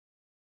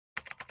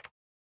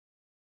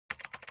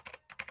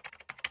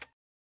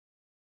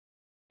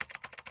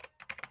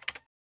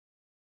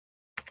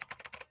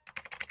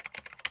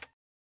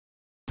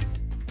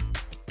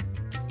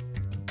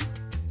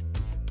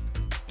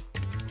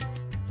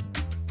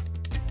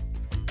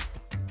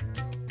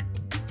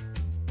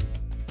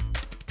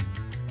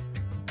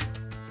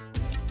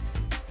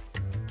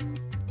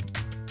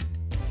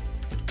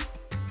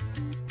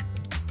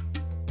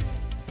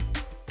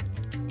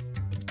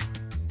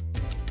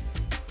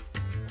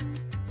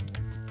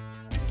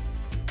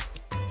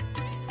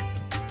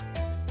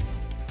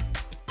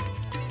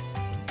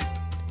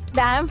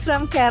I'm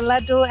from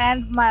Kerala too,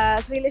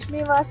 and Sri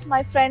Lakshmi was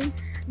my friend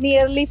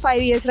nearly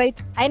 5 years, right?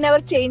 I never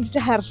changed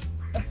her.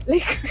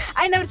 Like,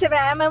 I never changed.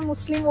 I'm a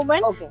Muslim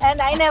woman,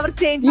 and I never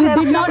changed her.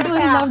 You did not do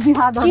any love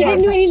jihad. She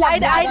didn't do any love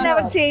jihad. I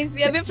never changed.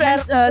 We have been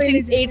friends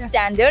since 8th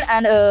standard,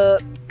 and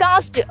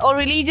caste or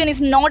religion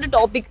is not a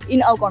topic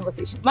in our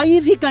conversation. Why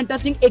is he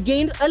contesting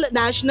against a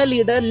national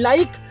leader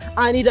like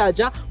Ani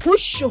Raja,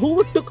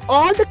 who took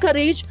all the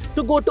courage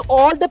to go to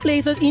all the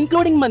places,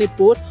 including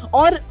Manipur,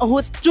 or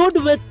who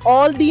stood with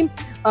all the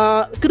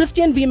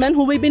Christian women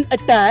who have been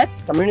attacked?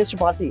 Communist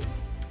Party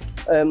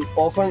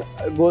often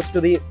goes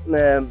to the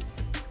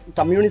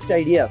communist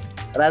ideas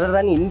rather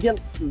than Indian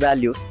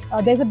values.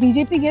 There's a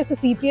BJP guest, a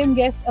CPM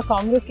guest, a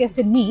Congress guest,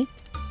 and me.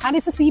 And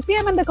it's a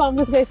CPM and the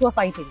Congress guys who are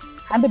fighting.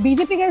 And the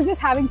BJP guys just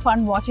having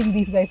fun watching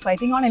these guys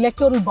fighting on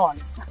electoral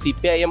bonds.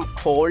 CPIM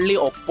wholly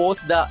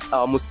opposed the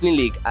Muslim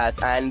League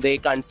and they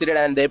considered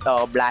and they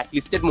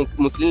blacklisted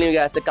Muslim League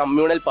as a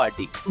communal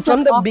party.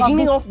 From the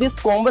beginning of this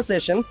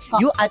conversation,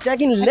 you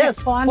attacking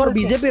less for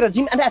BJP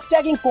regime and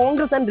attacking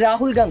Congress and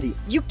Rahul Gandhi.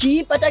 You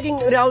keep attacking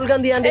Rahul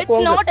Gandhi and It's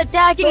Congress. not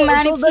attacking,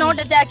 man. It's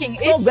not attacking.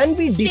 So It's when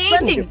we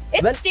defend, stating.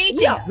 It's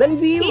stating. Yeah, when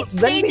we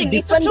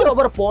defend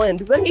our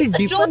point, when we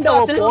defend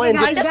our point,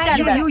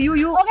 Understand that.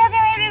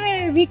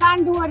 Okay, we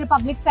can't do a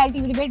Republic style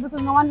TV debate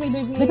because no one will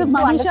be because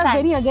Manisha is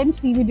very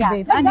against TV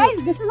debate. But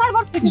guys, this is not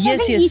about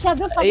criticizing each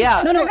other's parties.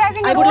 Yeah. No,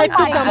 I would like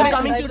to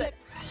coming to that.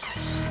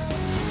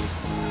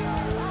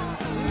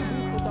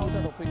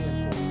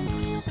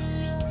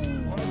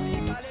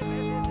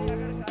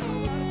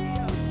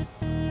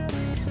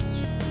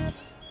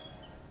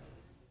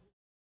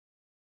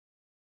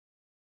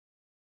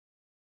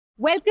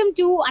 Welcome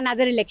to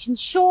another election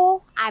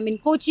show. I'm in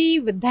Kochi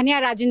with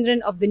Dhanya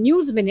Rajendran of the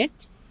News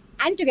Minute.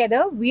 And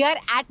together we are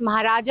at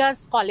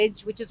Maharajas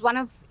College, which is one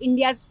of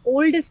India's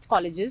oldest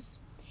colleges.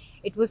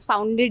 It was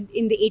founded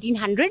in the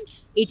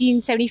 1800s,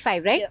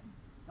 1875, right? Yeah.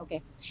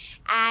 Okay.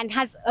 And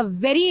has a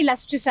very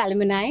illustrious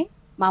alumni,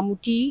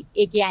 Mammootty,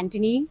 A.K.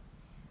 Antony,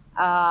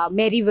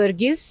 Mary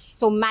Verghese.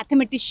 So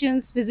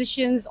mathematicians,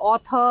 physicians,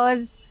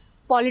 authors,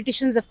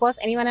 politicians, of course.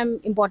 Anyone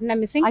important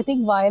I'm missing? I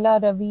think Viola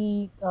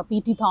Ravi,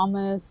 P.T.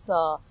 Thomas,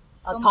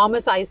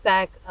 Thomas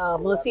Isaac,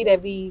 Mercy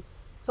Ravi.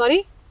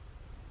 Sorry?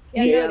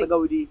 K.R.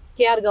 Gauri.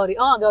 K.R. Gauri.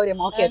 Oh, Gauri.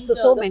 Okay, And,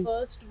 so the many.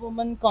 first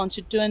woman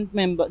constituent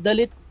member,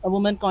 Dalit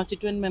woman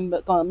constituent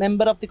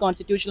member of the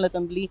Constitutional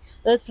Assembly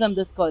is from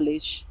this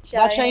college.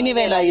 Dakshayini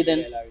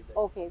Velayudan.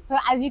 Okay, so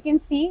as you can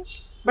see,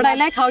 But I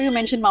like how you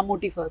mentioned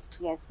Mammootty first.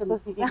 yes,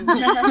 because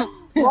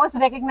most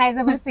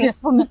recognizable face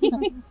for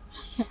me.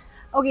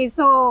 Okay,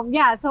 so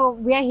yeah, so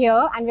we are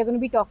here and we're going to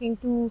be talking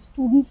to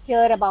students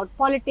here about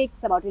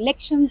politics, about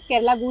elections.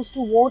 Kerala goes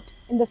to vote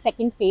in the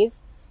second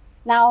phase.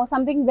 Now,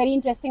 something very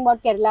interesting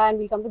about Kerala, and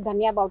we'll come to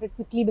Dhanya about it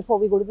quickly before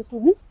we go to the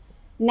students.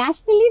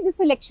 Nationally,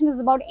 this election is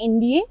about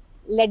NDA,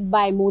 led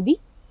by Modi,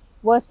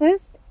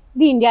 versus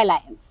the India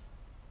Alliance.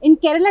 In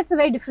Kerala, it's a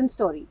very different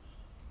story.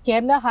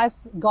 Kerala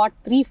has got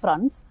three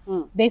fronts.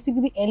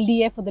 Basically, the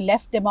LDF or the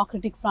Left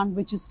Democratic Front,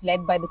 which is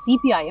led by the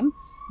CPIM,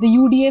 the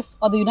UDF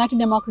or the United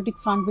Democratic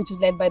Front, which is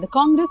led by the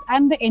Congress,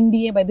 and the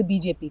NDA by the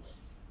BJP.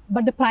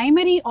 But the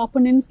primary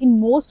opponents in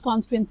most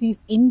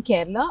constituencies in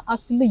Kerala are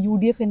still the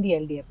UDF and the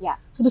LDF. Yeah.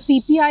 So the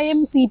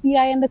CPIM,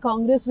 CPI and the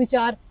Congress, which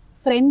are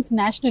friends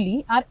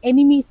nationally, are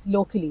enemies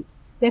locally.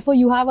 Therefore,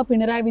 you have a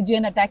Pinarayi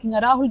Vijayan attacking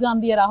a Rahul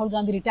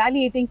Gandhi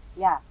retaliating.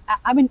 Yeah.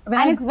 I mean,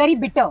 And it's very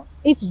bitter.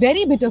 it's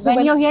very bitter. So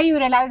When you're here, you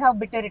realize how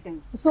bitter it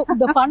is. so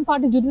the fun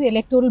part is due to the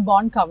electoral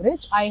bond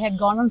coverage. I had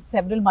gone on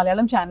several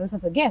Malayalam channels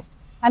as a guest,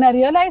 and I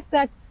realized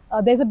that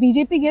there's a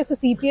BJP guest, a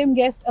CPM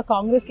guest, a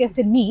Congress guest,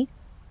 and me.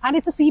 And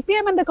it's a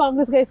CPM and the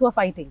Congress guys who are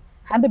fighting.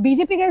 And the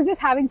BJP guys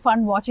just having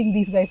fun watching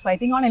these guys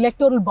fighting on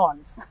electoral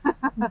bonds.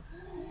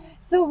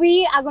 So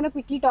we are going to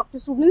quickly talk to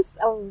students.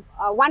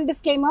 One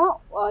disclaimer,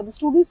 the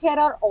students here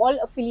are all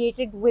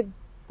affiliated with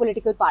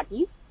political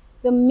parties.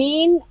 The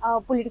main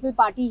political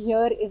party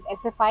here is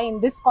SFI in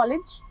this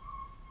college.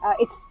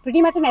 It's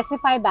pretty much an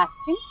SFI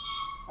bastion,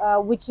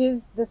 which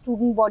is the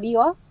student body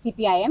of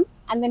CPIM.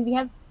 And then we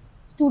have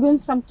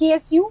students from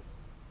KSU,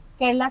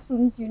 Kerala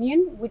Students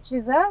Union, which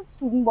is a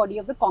student body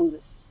of the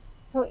Congress.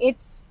 So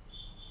it's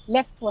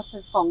left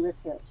versus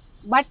Congress here.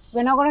 But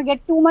we're not going to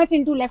get too much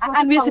into left versus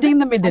And we're sitting in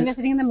the middle. And we're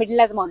sitting in the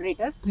middle as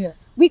moderators. Yeah.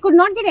 We could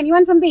not get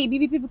anyone from the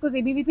ABVP because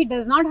ABVP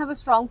does not have a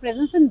strong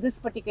presence in this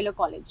particular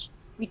college.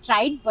 We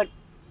tried, but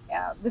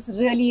this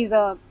really is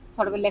a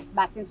sort of a left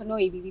bastion, so no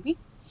ABVP.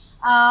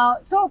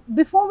 So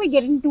before we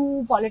get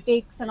into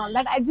politics and all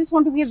that, I just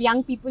want to have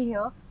young people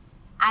here,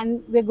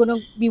 and we're going to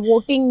be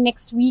voting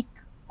next week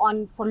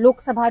for Lok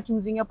Sabha,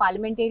 choosing your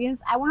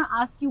parliamentarians. I want to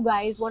ask you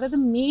guys, what are the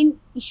main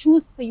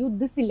issues for you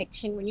this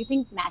election when you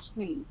think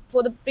nationally?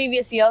 For the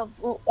previous year,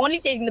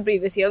 only taking the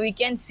previous year, we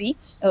can see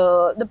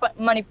the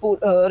Manipur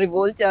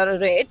revolts or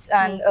raids,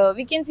 and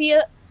we can see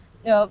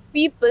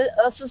people,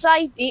 a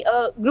society,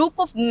 a group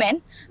of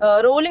men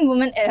rolling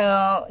women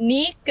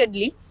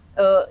nakedly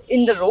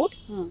in the road.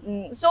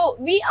 So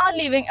we are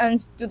living in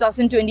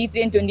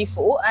 2023 and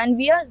 24, and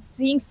we are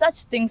seeing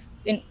such things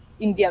in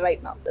India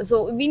right now.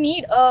 So we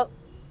need a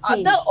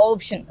other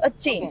option, a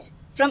change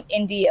from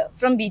India,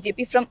 from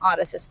BJP, from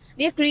RSS.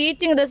 They are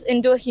creating this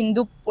into a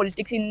Hindu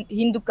politics in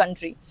Hindu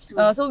country.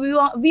 So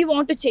we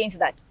want to change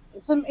that.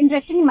 So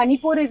interesting,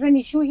 Manipur is an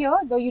issue here,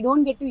 though you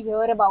don't get to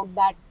hear about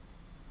that,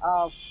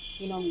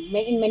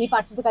 in many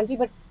parts of the country.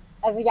 But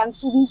as a young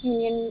students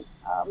union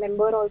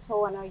member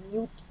also and a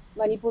youth,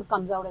 Manipur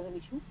comes out as an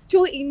issue.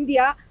 To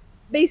India,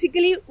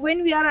 basically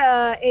when we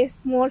are a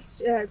small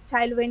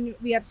child, when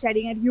we are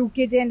studying at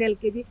UKG and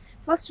LKG,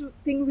 first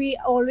thing we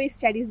always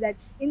study is that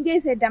India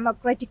is a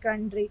democratic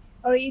country,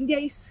 or India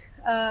is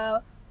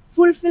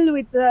fulfilled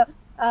with the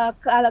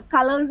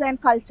colors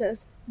and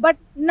cultures. But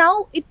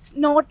now it's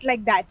not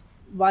like that.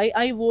 Why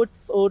I vote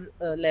for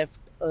left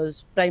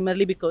is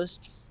primarily because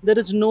there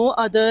is no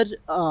other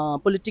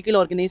political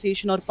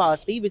organization or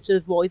party which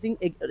is voicing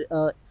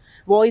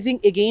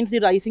against the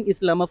rising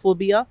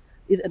Islamophobia,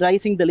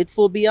 rising Dalit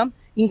phobia,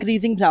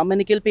 increasing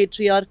Brahmanical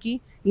patriarchy,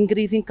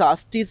 increasing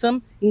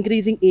casteism,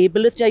 increasing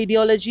ableist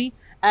ideology,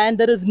 and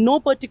there is no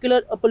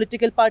particular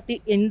political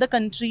party in the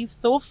country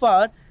so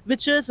far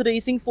which is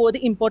raising for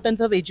the importance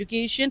of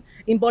education,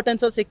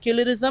 importance of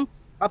secularism,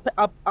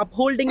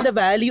 upholding the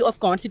value of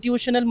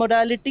constitutional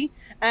morality,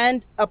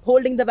 and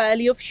upholding the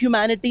value of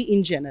humanity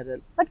in general.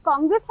 But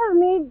Congress has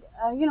made,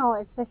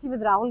 especially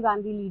with Rahul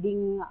Gandhi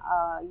leading,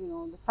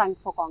 the front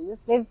for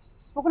Congress, they've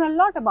spoken a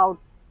lot about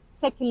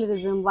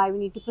secularism, why we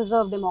need to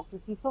preserve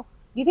democracy. So,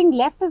 do you think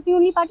left is the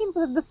only party?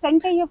 Because at the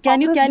center you have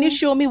Can you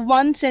show me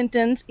one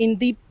sentence in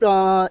the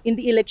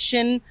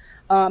election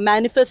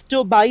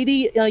manifesto by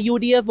the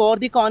UDF or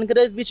the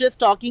Congress which is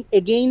talking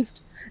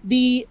against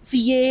the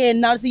CA,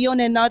 NRC on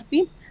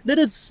NRP? There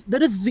is,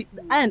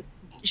 and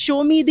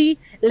show me the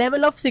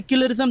level of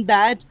secularism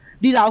that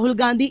the Rahul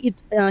Gandhi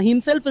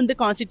himself in the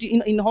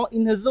constitution,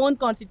 in his own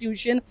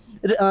constitution,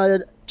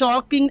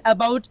 talking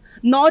about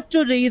not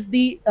to raise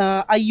the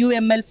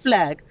IUML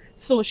flag.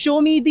 So show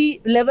me the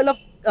level of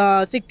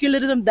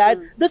secularism that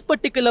this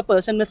particular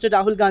person, Mr.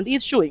 Rahul Gandhi,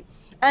 is showing.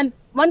 And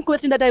one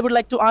question that I would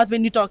like to ask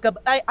when you talk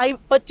about, I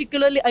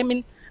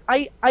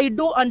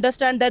do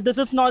understand that this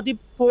is not the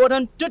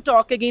forum to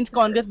talk against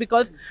Congress,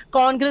 because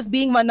Congress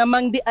being one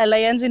among the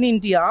alliance in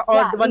India,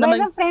 or you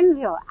guys are friends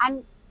here,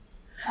 and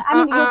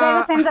you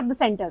guys are friends at the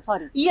center.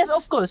 Sorry. Yes,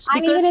 of course.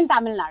 And even in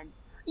Tamil Nadu.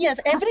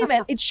 Yes,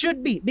 everywhere it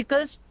should be,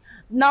 because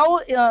now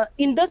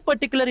in this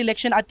particular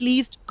election, at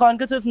least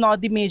Congress is not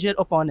the major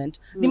opponent.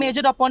 The major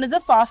opponent is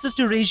the fascist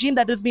regime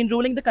that has been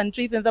ruling the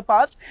country since the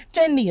past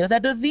 10 years.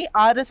 That is the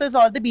RSS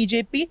or the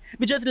BJP,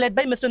 which is led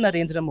by Mr.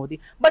 Narendra Modi.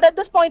 But at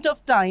this point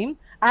of time,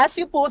 as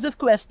you pose this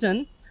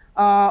question,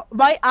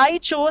 why I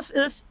chose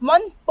is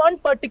one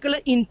particular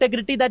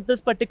integrity that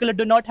this particular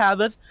do not have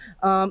is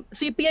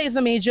CPI is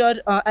a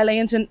major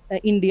alliance in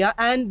India,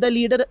 and the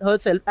leader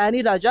herself,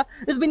 Annie Raja,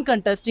 has been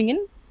contesting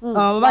in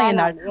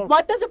Wayanad. Yes.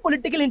 What is the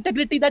political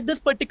integrity that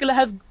this particular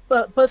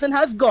person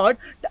has got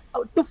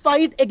to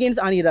fight against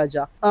Annie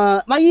Raja?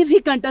 Why is he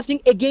contesting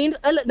against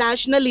a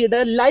national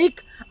leader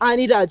like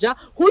Annie Raja,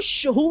 who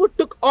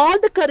took all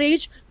the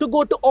courage to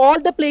go to all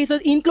the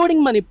places,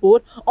 including Manipur,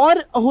 or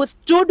who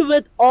stood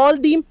with all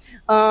the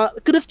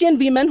Christian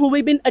women who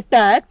have been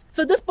attacked?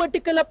 So this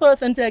particular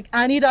person, like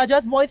Annie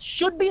Raja's voice,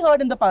 should be heard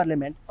in the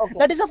parliament. Okay.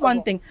 That is the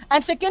one thing.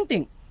 And second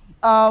thing,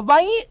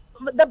 why?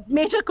 The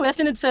major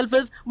question itself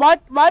is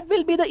what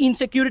will be the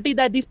insecurity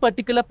that these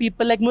particular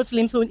people like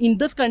Muslims who in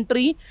this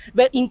country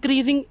were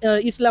increasing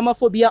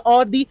Islamophobia,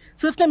 or the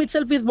system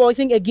itself is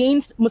voicing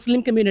against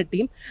Muslim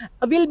community,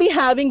 will be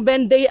having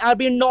when they are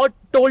being not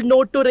told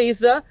not to raise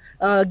the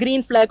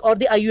green flag or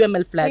the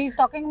IUML flag. So he's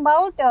talking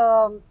about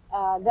the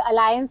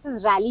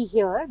alliances rally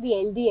here, the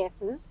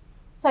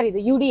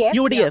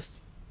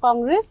UDF,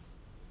 Congress,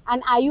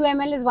 and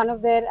IUML is one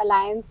of their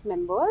alliance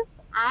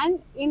members,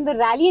 and in the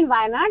rally in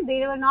Wayanad,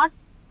 they were not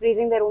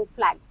raising their own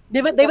flags.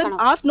 They were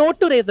asked not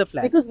to raise the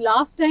flag. Because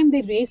last time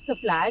they raised the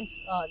flags,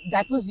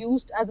 that was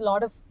used as a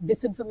lot of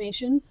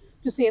disinformation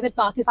to say that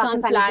Pakistan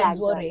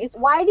flags were raised.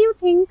 Why do you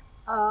think,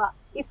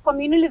 if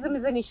communalism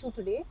is an issue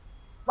today,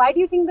 why do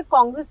you think the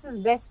Congress is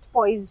best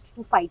poised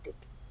to fight it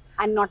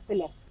and not the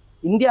left?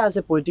 India has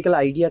a political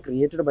idea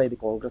created by the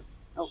Congress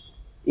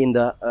in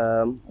the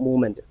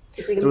movement,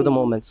 through the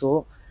movement.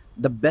 So,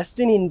 the best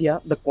in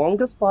India, the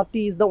Congress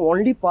party is the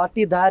only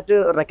party that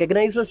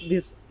recognizes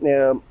this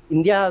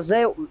India's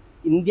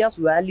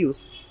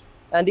values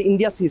and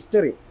India's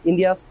history,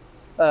 India's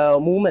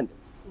movement,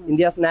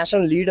 India's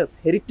national leaders,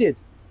 heritage.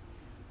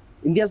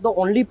 India is the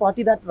only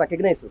party that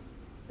recognizes.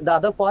 The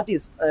other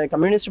parties,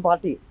 Communist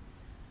Party,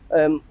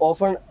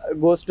 often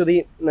goes to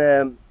the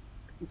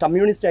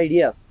communist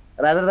ideas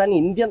rather than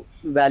Indian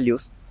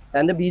values.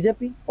 And the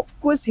BJP, of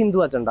course,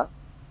 Hinduist agenda.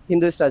 So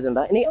because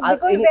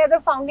they're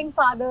the founding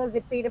fathers,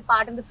 they played a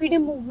part in the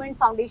freedom movement,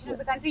 foundation of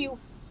the country, you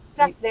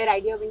trust their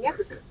idea of India.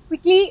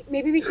 Quickly,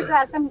 maybe we should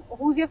ask them,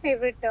 who's your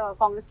favorite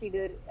Congress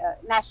leader,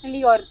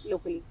 nationally or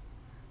locally?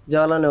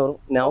 Jawaharlal Nehru,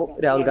 now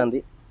Rahul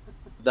Gandhi.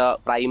 the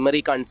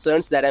primary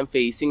concerns that I'm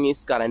facing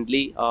is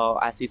currently,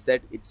 as he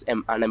said, it's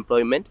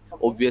unemployment,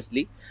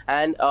 obviously.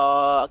 And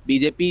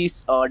BJP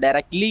is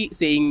directly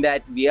saying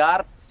that we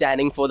are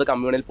standing for the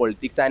communal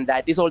politics, and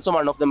that is also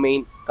one of the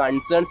main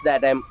concerns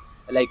that I'm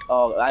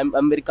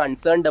very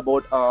concerned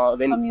about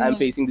when I'm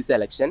facing this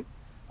election.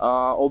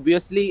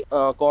 Obviously,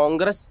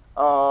 Congress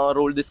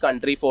ruled this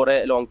country for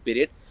a long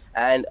period,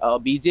 and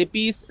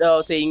BJP is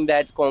saying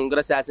that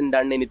Congress hasn't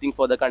done anything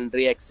for the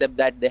country except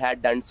that they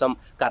had done some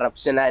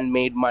corruption and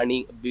made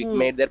money,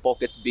 made their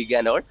pockets big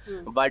and all.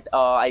 But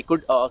I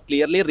could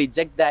clearly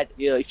reject that.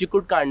 If you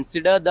could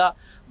consider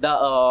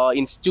the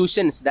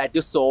institutions that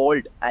you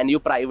sold and you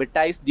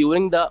privatized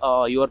during the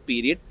your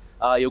period,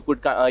 you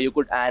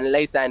could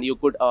analyze and you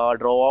could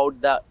draw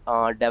out the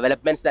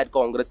developments that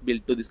Congress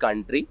built to this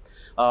country.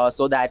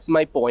 So that's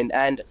my point.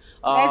 And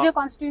where's your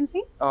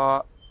constituency?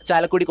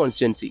 Chalakudi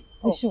constituency.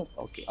 Oh, sure.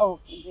 Okay.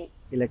 Okay, great.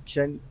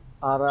 Election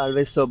are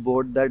always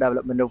about the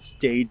development of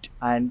state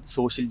and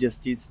social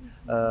justice,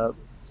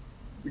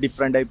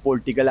 different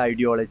political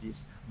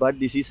ideologies. But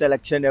this is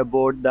election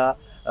about the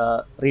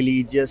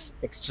religious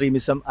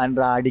extremism and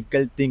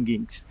radical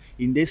thinkings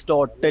in this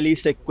totally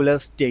secular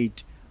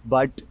state.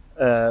 But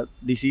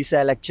this is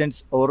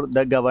elections or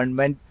the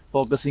government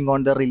focusing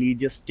on the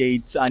religious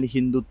states and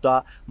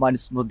Hindutva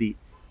Manusmriti.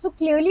 So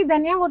clearly,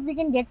 Danya, what we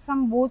can get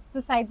from both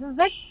the sides is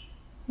that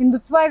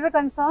Hindutva is a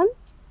concern,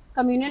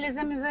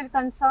 communalism is a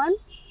concern.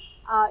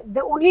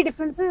 The only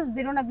difference is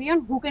they don't agree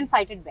on who can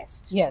fight it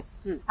best.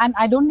 Yes, and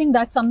I don't think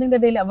that's something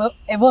that they'll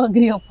ever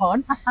agree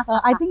upon.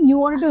 I think you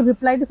wanted to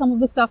reply to some of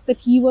the stuff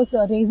that he was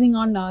raising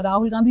on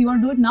Rahul Gandhi. You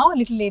want to do it now or a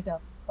little later?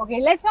 Okay,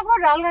 let's talk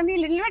about Rahul Gandhi a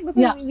little bit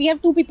because we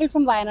have two people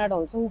from Wayanad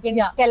also who can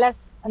tell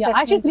us. Yeah,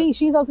 actually three.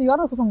 You're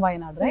also from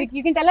Wayanad, right? So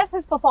you can tell us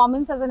his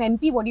performance as an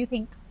MP. What do you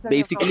think?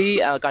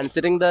 Basically,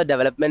 considering the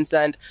developments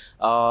and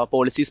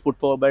policies put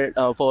forward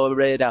by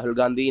Rahul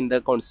Gandhi in the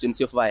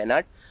constituency of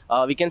Wayanad,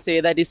 we can say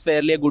that he's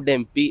fairly a good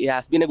MP. He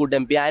has been a good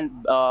MP,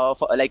 and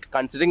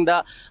considering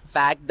the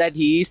fact that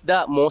he is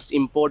the most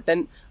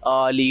important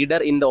leader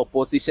in the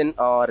opposition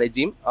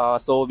regime,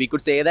 so we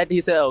could say that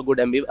he's a good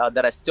MP.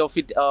 The rest of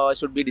it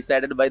should be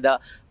decided by the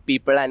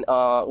people and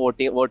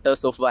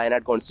voters of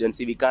Wayanad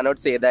constituency. We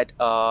cannot say that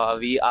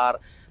we are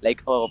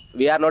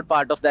not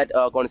part of that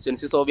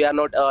constituency, so we are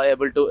not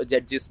able to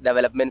judge his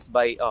developments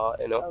by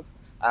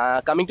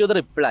coming to the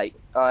reply,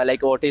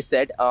 like what he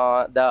said,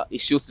 the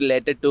issues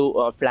related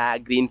to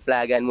green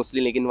flag and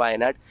Muslim League in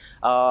Wayanad.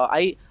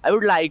 I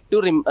would like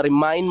to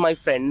remind my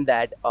friend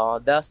that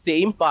the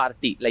same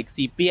party, like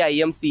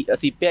CPIM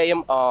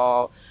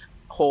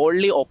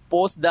wholly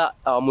opposed the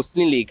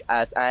Muslim League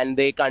and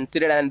they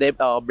considered and they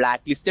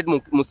blacklisted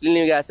Muslim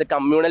League as a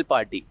communal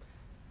party.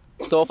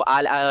 So,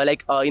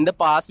 in the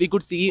past, we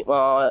could see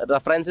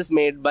references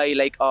made by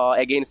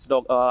against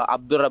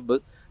Abdul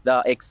Rabb,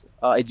 the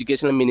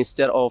ex-educational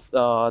minister of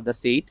the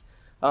state.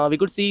 We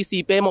could see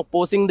CPIM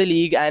opposing the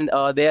league, and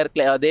they are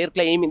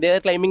claiming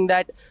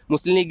that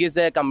Muslim League is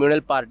a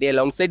communal party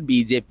alongside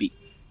BJP.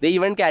 They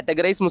even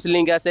categorize Muslim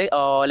League as a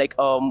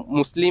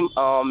Muslim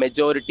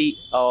majority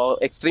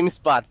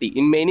extremist party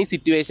in many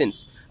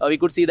situations. We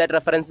could see that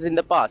references in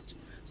the past.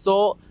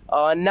 So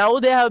now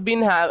they have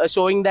been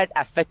showing that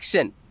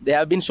affection. They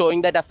have been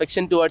showing that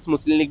affection towards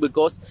Muslim League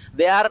because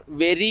they are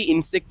very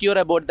insecure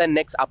about the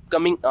next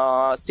upcoming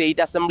state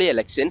assembly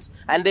elections,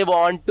 and they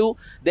want to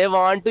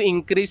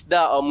increase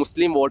the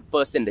Muslim vote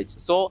percentage.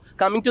 So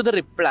coming to the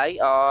reply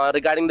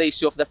regarding the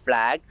issue of the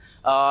flag,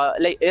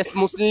 yes,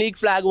 Muslim League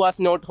flag was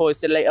not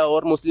hoisted,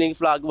 or Muslim League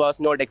flag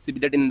was not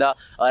exhibited in the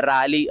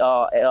rally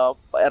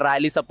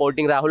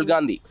supporting Rahul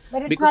Gandhi.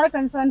 But it's not a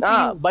concern for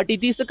you. But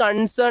it is a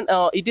concern.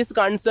 It is a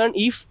concern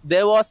if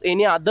there was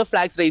any other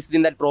flags raised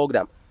in that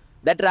program.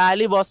 That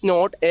rally was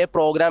not a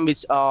program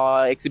which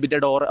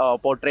exhibited or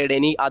portrayed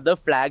any other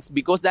flags,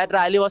 because that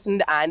rally was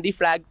an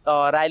anti-flag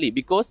rally,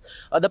 because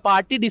the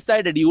party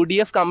decided,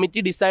 UDF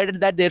committee decided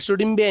that there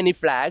shouldn't be any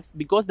flags,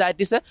 because that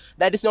is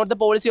not the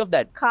policy of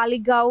that.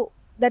 Kaligaon,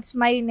 that's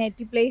my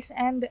native place,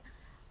 and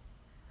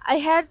I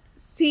had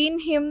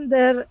seen him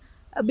there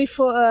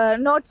before,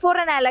 not for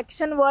an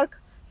election work.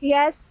 He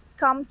has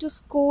come to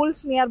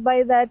schools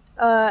nearby that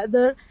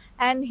there,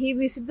 and he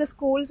visit the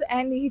schools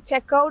and he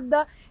check out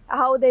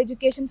how the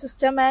education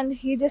system, and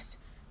he just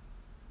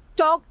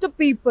talk to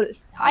people.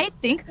 I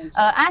think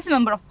as a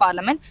member of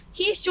parliament,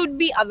 he should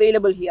be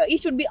available here. He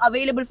should be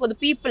available for the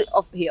people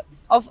of here,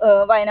 of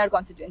Wayanad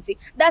constituency.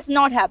 That's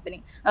not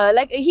happening.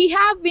 He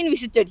have been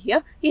visited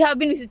here. He have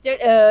been visited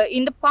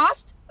in the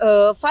past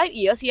 5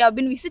 years. He have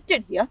been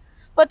visited here,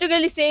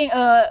 particularly saying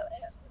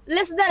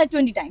less than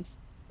 20 times.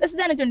 Less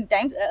than 20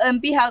 times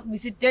MP have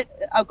visited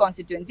our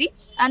constituency,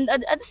 and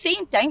at the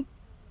same time,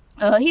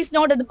 he's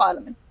not at the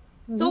parliament.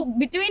 So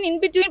in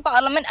between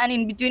parliament and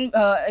in between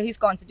his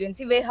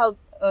constituency, where have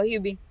he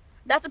been?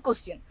 That's a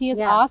question. He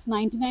has asked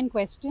 99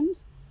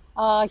 questions.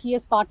 He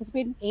has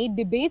participated in 8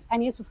 debates,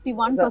 and he has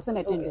 51%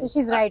 attendance. So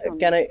she's right.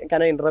 Can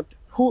I interrupt?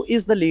 Who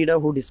is the leader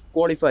who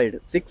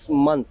disqualified 6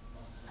 months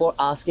for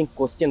asking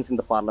questions in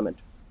the parliament?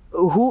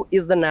 who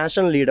is the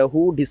national leader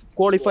who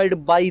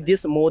disqualified by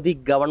this Modi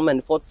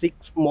government for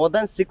more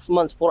than 6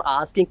 months for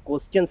asking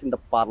questions in the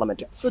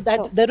parliament? So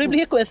that there will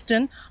be a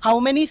question: how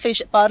many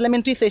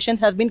parliamentary sessions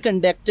have been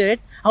conducted?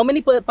 How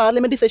many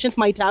parliamentary sessions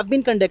might have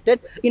been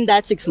conducted in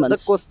that 6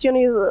 months? The question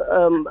is,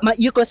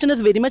 your question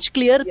is very much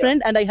clear,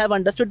 friend, and I have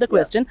understood the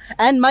question.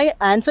 And my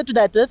answer to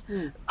that is,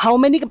 how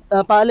many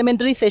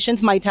parliamentary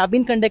sessions might have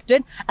been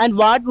conducted, and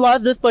what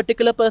was this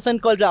particular person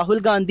called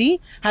Rahul Gandhi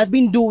has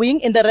been doing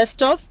in the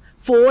rest of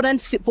 4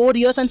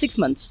 years and 6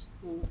 months?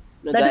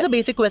 That is a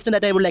basic question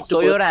that I would like to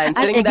pose. So you're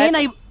answering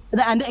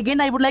and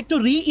again, I would like to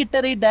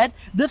reiterate that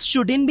this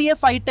shouldn't be a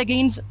fight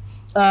against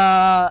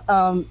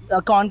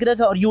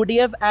Congress or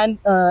UDF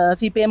and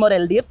CPM or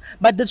LDF,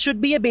 but this should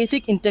be a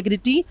basic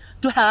integrity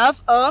to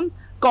have a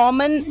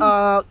common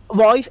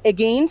voice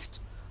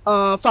against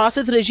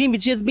fascist regime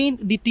which has been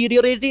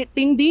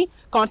deteriorating the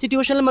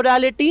constitutional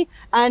morality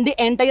and the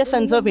entire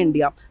sense of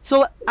India.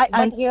 So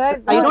I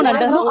don't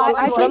understand.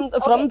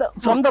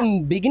 From the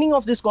beginning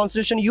of this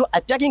constitution, you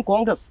attacking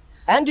Congress,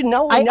 and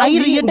now I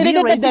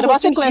reiterated that there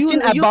was a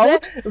question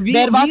about we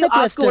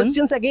ask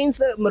questions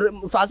against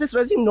fascist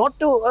regime, not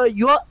to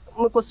your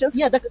questions.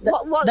 Yeah, there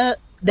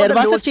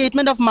was a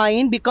statement of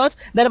mine because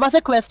there was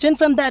a question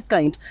from that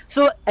kind.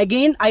 So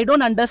again, I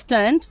don't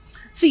understand.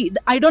 See,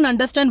 I don't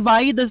understand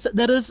why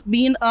there has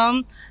been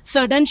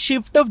sudden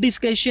shift of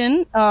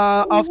discussion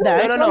of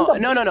that. No.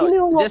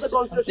 Just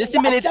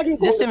a minute.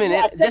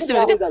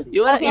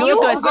 You are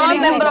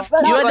questioning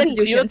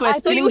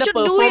the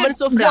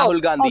performance of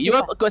Rahul Gandhi. You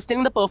are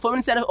questioning the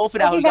performance of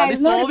Rahul Gandhi.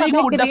 So we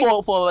put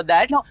forward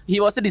that he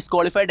was a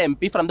disqualified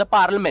MP from the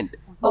parliament.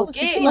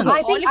 Okay.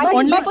 I think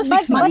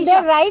but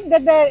they're right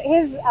that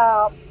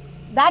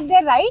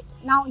they're right.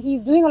 Now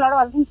he's doing a lot of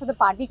other things for the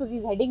party because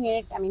he's heading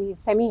it. I mean, he's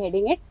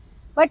semi-heading it.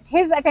 But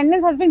his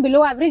attendance has been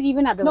below average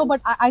even otherwise. No,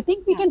 but I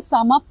think we can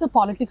sum up the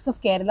politics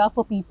of Kerala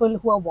for people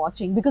who are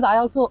watching, because I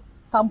also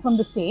come from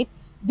the state.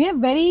 We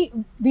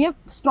have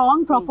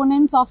strong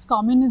proponents of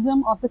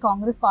communism of the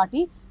Congress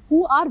party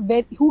who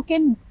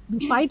can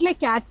fight like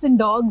cats and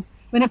dogs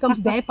when it comes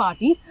to their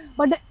parties.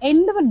 But at the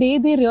end of the day,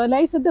 they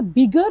realize that the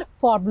bigger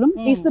problem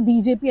is the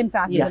BJP and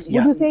fascism.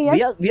 Would you say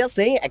yes? We are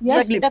saying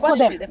exactly. Yes, for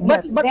them.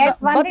 But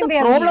the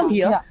problem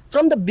here,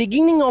 from the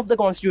beginning of the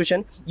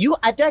constitution, you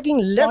attacking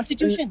less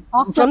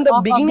from the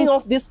beginning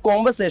of this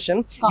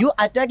conversation, you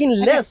attacking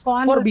less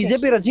for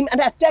BJP regime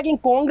and attacking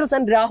Congress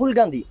and Rahul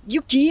Gandhi.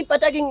 You keep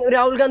attacking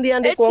Rahul Gandhi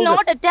and Congress. It's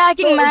not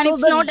attacking, man.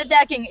 It's not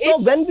attacking.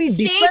 It's when we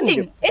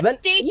stating. It's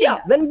stating.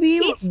 When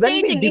we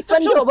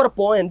defend our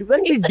point,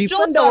 when we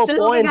defend our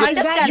point, Okay,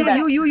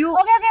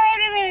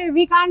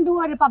 we can't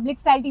do a Republic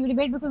style TV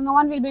debate because no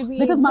one will be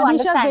because Manisha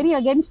is very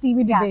against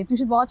TV debates. You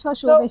should watch her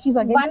show where she's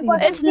against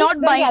TV. It's not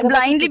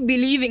blindly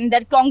believing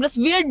that Congress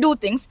will do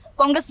things.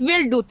 Congress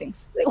will do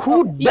things.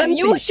 Who done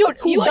you things? should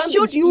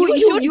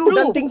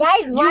done things.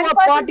 Guys, Your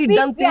party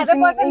done things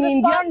in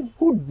India.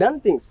 Who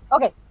done things?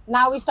 Okay,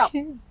 now we stop.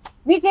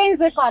 We changed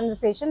the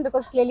conversation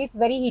because clearly it's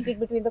very heated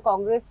between the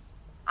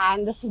Congress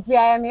and the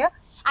CPIM here.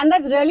 And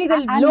that's really the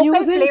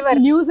local flavor.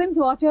 Nuisance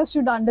watchers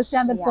should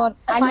understand that for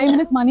 5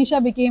 minutes,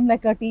 Manisha became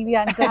like a TV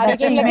anchor. I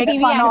became like a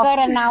TV anchor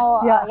and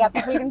now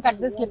people can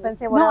cut this clip and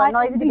say what a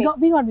noisy debate.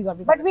 We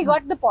got. But we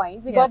got the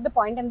point. We got the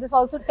point, and this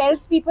also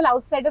tells people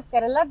outside of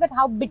Kerala that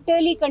how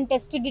bitterly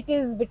contested it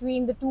is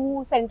between the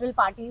two central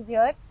parties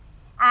here.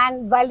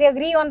 And while they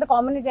agree on the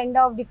common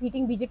agenda of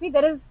defeating BJP,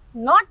 there is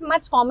not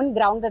much common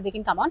ground that they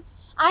can come on.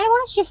 I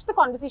want to shift the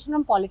conversation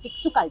from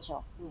politics to culture.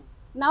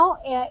 Now,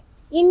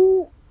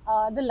 in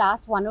the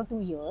last 1 or 2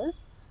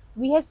 years,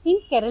 we have seen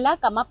Kerala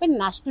come up in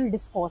national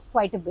discourse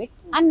quite a bit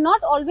and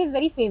not always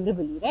very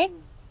favorably, right?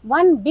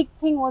 One big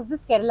thing was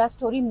this Kerala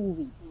Story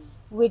movie,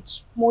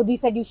 which Modi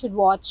said you should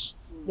watch.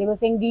 They were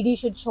saying DD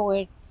should show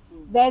it.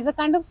 There's a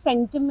kind of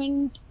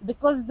sentiment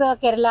because the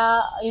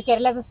Kerala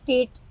as a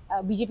state,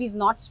 BJP is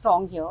not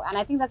strong here, and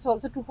I think that's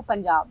also true for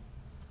Punjab.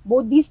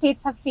 Both these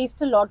states have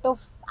faced a lot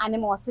of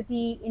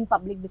animosity in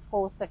public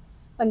discourse that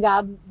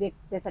Punjab,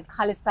 they said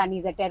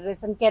Khalistanis are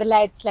terrorists, and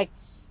Kerala, it's like,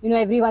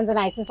 everyone's an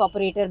ISIS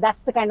operator.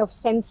 That's the kind of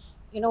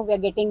sense, we're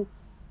getting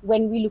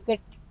when we look at,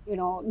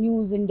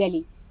 news in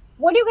Delhi.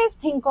 What do you guys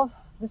think of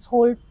this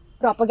whole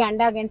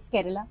propaganda against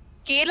Kerala?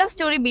 Kerala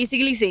Story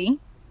basically saying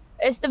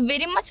is the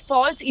very much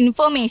false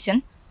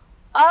information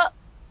a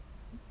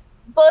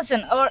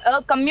person or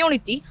a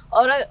community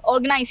or an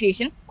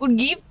organization could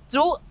give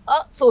through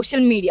a social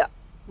media.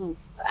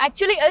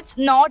 Actually, it's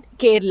not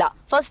Kerala.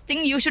 First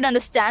thing you should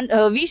understand,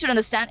 we should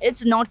understand,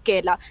 it's not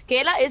Kerala.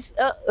 Kerala is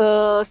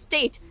a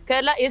state.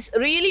 Kerala is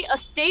really a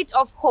state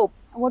of hope.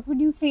 What would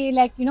you say,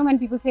 like, when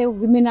people say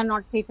women are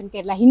not safe in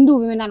Kerala, Hindu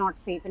women are not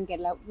safe in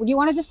Kerala, would you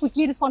want to just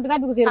quickly respond to that?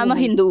 Because I'm a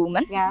Hindu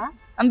woman. Yeah.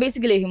 I'm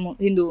basically a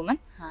Hindu woman.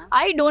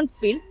 I don't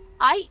feel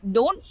I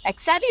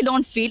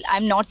don't feel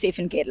I'm not safe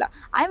in Kerala.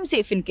 I'm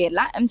safe in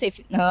Kerala. I'm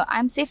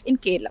safe in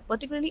Kerala,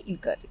 particularly in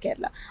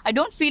Kerala. I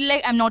don't feel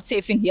like I'm not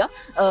safe in here.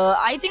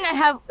 I think I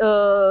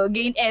have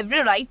gained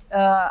every right.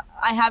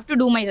 I have to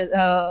do my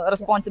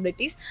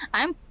responsibilities.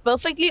 I'm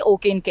perfectly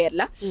okay in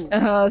Kerala.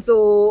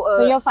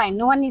 So you're fine.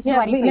 No one needs to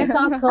worry. Let's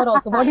ask her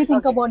also. What do you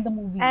think about the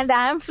movie? And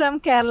I am from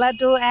Kerala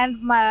too, and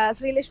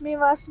Sri Lakshmi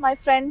was my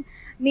friend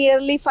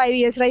nearly 5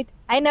 years, right?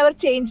 I never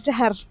changed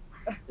her.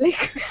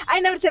 Like, I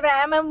never changed.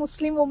 I am a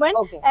Muslim woman,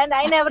 and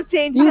I never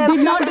changed her. You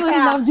did not do any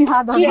love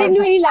jihad. She didn't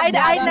do any love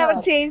I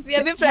never changed. We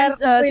have been friends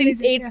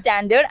since 8th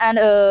standard,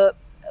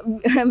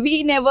 and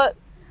we never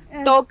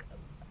talk.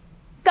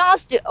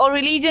 Caste or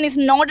religion is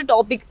not a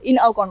topic in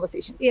our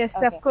conversations.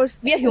 Yes, of course.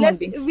 We are human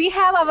beings. We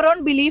have our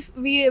own belief.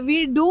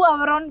 We do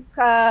our own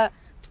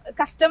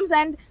customs,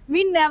 and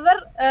we never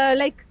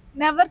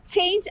never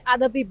change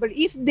other people.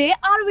 If they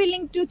are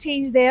willing to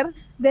change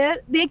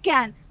they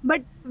can.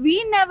 But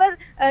we never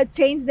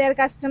change their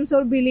customs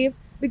or belief,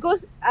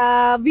 because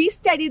we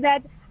study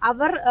that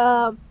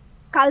our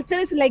culture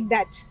is like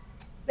that.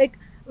 Like,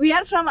 we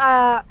are from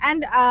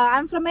and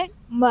I'm from a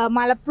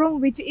Malappuram,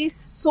 which is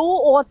so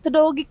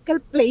orthodox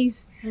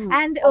place,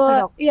 and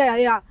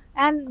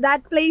and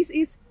that place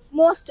is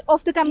most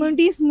of the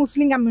community is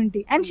Muslim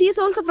community, and she is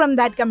also from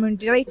that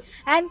community, right?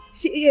 And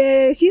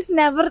she's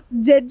never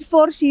judged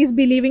for she is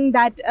believing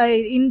that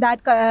in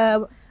that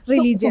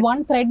religion. So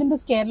one thread in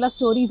this Kerala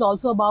story is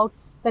also about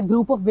that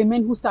group of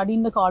women who study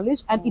in the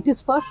college, and it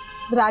is first,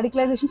 the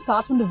radicalization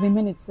starts from the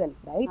women itself,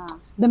 right?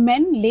 The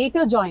men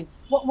later join.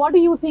 What do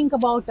you think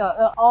about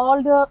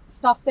all the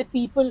stuff that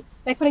people,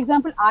 like for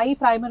example, I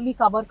primarily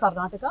cover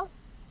Karnataka.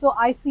 So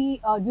I see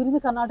during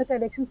the Karnataka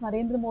elections,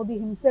 Narendra Modi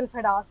himself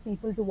had asked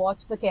people to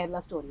watch the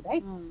Kerala story,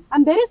 right?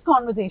 And there is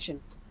conversation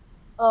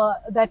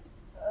that,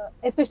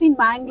 especially in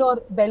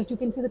Mangalore belt, you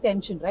can see the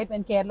tension, right?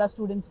 When Kerala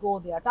students go,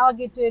 they are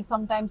targeted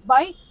sometimes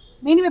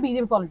mainly by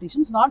BJP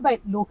politicians, not by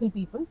local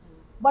people.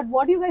 But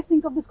what do you guys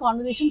think of these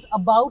conversations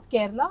about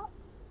Kerala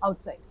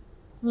outside?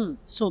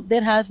 So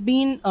there has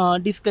been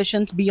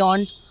discussions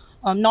beyond,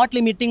 not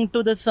limiting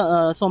to the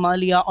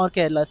Somalia or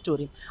Kerala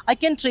story. I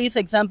can trace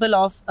example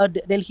of a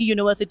Delhi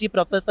University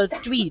professor's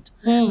tweet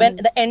when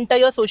the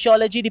entire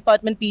sociology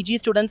department PG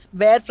students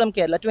were from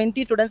Kerala,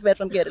 20 students were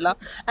from Kerala,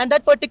 and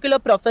that particular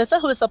professor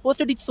who is supposed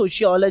to teach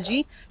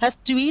sociology has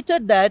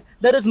tweeted that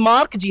there is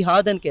mark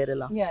jihad in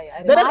Kerala.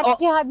 Mark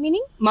jihad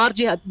meaning? Mark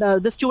jihad.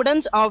 The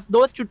students of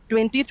those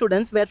 20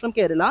 students were from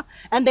Kerala,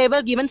 and they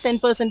were given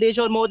 10%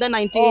 or more than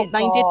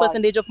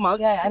 98% of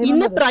marks in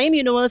the prime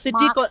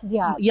university. Marks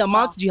jihad. Yeah,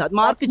 marks jihad.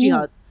 Mark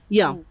jihad.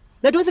 Yeah.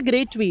 That was a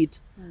great tweet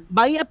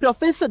by a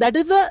professor. That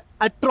is a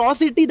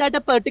atrocity that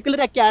a particular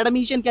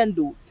academician can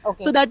do.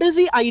 So that is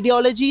the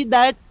ideology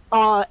that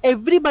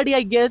everybody,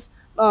 I guess,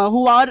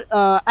 who are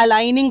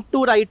aligning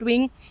to right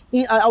wing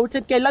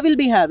outside Kerala will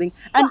be having.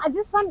 And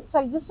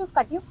so just to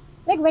cut you.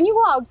 Like, when you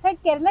go outside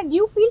Kerala, do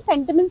you feel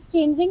sentiments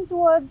changing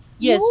towards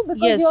you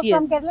because you're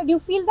from Kerala? Do you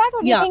feel that,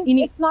 or do you think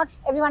it's not,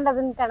 everyone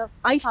doesn't kind of...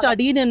 I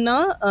studied in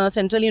a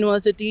central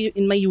university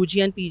in my UG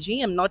and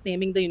PG. I'm not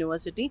naming the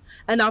university.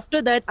 And after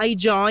that, I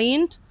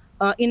joined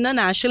in a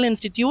national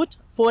institute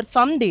for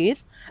some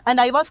days,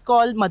 and I was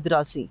called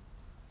Madrasi.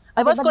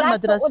 I was called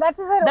Madrasi.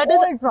 That is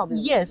an old problem.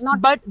 Yes,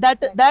 but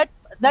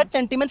that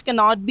sentiments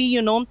cannot be,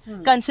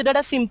 considered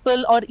as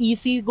simple or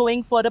easy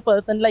going for a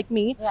person like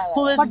me.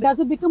 Who is, but does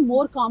it become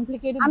more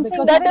complicated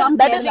because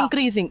that is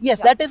increasing? Yes,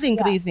 that is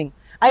increasing.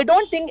 I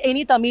don't think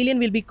any Tamilian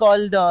will be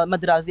called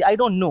Madrasi. I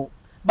don't know.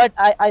 But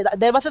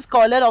there was a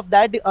scholar of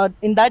that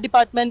in that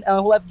department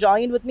who have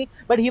joined with me,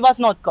 but he was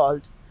not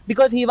called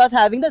because he was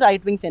having the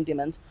right-wing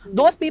sentiments.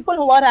 Those people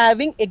who are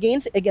having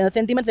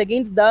sentiments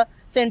against the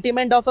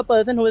sentiment of a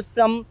person who is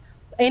from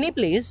any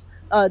place,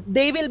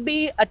 they will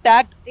be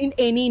attacked in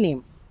any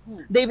name.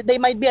 They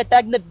might be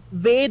attacked the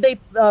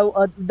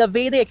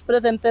way they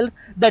express themselves,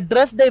 the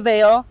dress they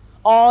wear,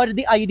 or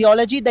the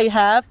ideology they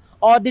have,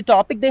 or the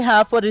topic they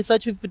have for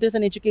research if it is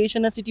an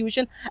education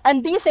institution.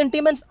 And these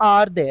sentiments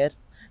are there.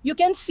 You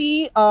can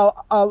see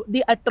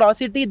the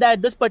atrocity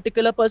that this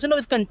particular person who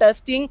is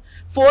contesting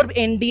for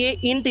NDA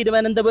in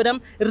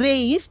Thiruvananthapuram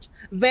raised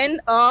when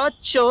a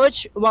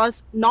church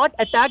was not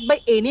attacked by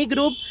any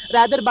group,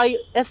 rather by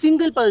a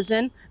single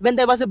person, when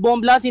there was a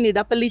bomb blast in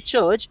Idapalli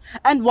church.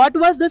 And what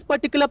was this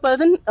particular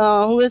person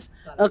who is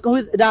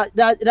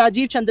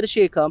Rajiv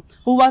Chandrasekhar,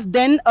 who was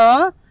then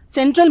a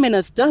central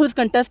minister who is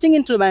contesting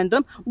in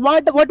Trivandrum?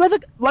 What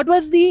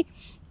was the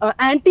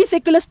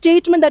anti-secular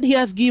statement that he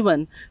has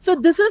given? So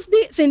this is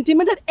the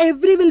sentiment that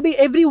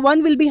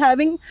everyone will be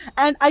having,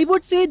 and I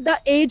would say the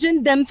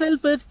agent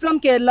themselves is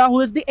from Kerala,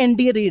 who is the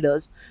NDA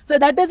readers. So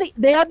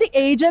they are the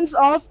agents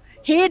of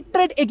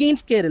hatred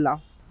against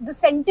Kerala. The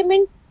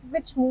sentiment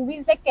which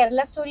movies like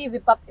Kerala Story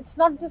whip up, it's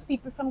not just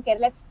people from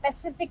Kerala, it's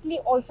specifically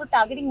also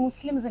targeting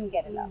Muslims in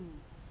Kerala.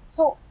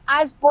 So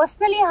as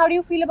personally, how do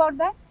you feel about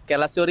that?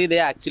 Kerala Story, they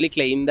actually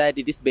claim that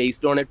it is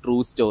based on a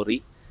true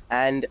story.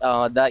 and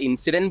the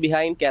incident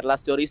behind Kerala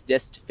story is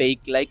just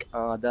fake, like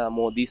the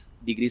Modi's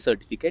degree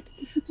certificate.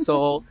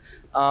 So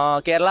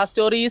Kerala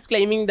story is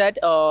claiming that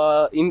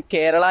in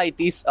Kerala it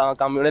is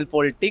communal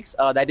politics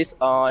that is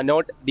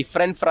not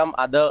different from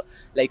other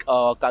like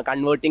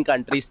converting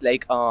countries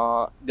like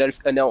Gulf,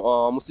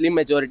 Muslim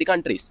majority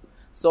countries.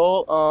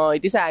 So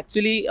it is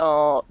actually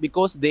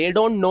because they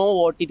don't know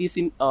what it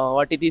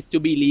is to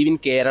be live in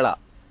Kerala.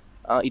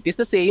 It is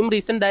the same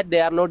reason that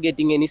they are not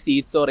getting any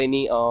seats or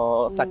any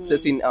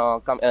success in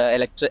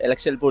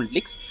electoral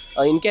politics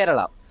in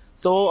Kerala.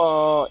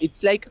 So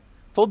it's like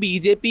for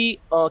BJP,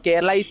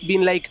 Kerala has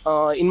been like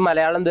in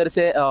Malayalam there is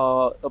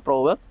a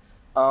proverb,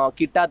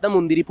 "Kittata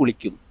mundiri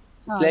pulikkum."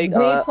 It's like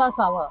grapes are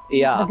sour.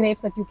 Yeah. The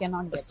grapes that you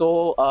cannot get.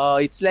 So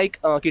it's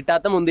like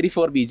Kittata mundiri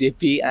for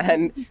BJP,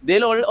 and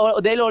they'll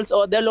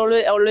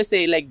always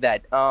say like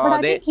that. But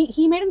I think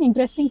he made an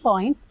interesting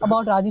point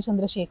about Rajiv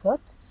Chandrasekhar,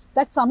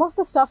 that some of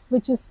the stuff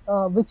which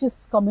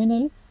is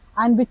communal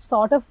and which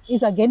sort of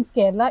is against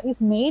Kerala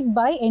is made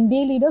by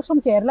NDA leaders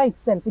from Kerala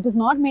itself. It is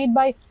not made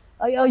by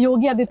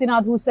Yogi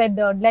Adityanath, who said,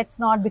 let's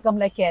not become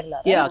like Kerala.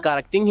 Right? Yeah,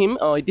 correcting him.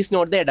 It is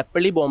not the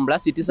Edappalli bomb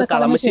blast. It is a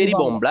Kalamassery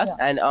bomb blast,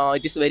 yeah. and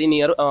it is very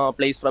near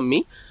place from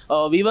me.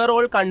 We were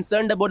all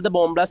concerned about the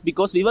bomb blast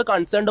because we were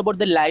concerned about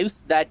the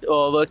lives that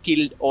were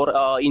killed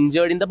or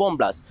injured in the bomb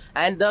blast.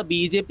 And the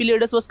BJP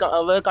leaders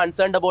were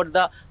concerned about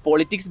the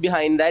politics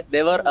behind that.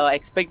 They were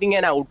expecting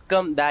an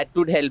outcome that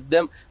would help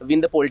them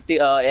win the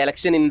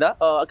election in the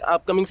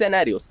upcoming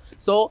scenarios.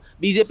 So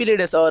BJP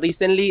leaders,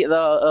 recently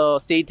the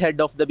state head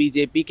of the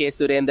BJP, K.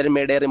 Surendran,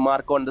 made a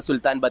remark on the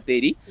Sultan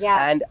Batheri.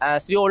 Yeah. And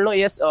as we all know,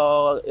 yes,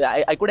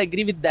 I could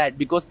agree with that,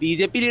 because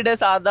BJP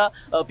leaders are the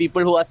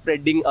people who are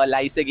spreading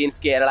lies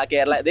against Kerala.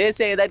 They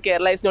say that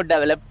Kerala is not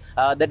developed.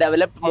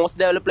 The most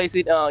developed place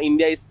in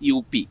India is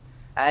UP.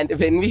 And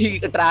when we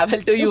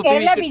travel to UP,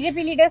 Kerala BJP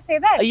leaders say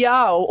that?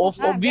 yeah,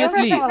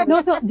 obviously.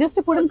 No, so just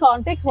to put in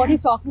context, what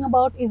he's talking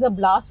about is a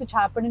blast which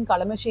happened in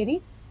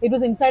Kalamassery. It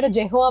was inside a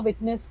Jehovah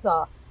Witness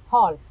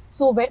hall.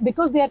 So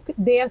because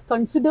they are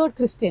considered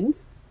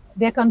Christians,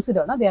 they are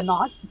considered, no, they are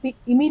not.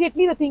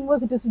 Immediately the thing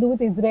was, it is to do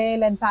with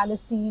Israel and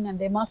Palestine, and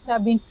there must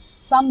have been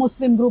some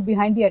Muslim group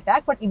behind the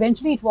attack, but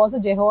eventually it was a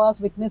Jehovah's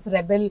Witness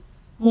rebel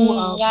who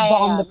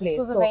bombed the place.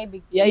 This was So, a very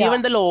big Yeah,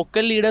 even the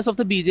local leaders of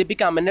the BJP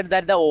commented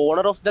that the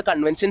owner of the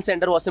convention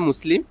center was a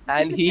Muslim,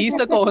 and he is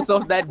the cause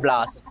of that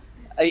blast.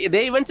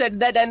 They even said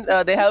that, and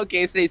they have a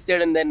case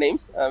registered in their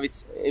names,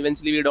 which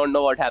eventually we don't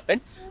know what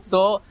happened.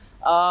 So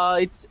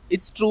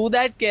it's true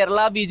that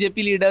Kerala BJP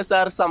leaders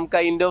are some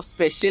kind of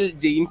special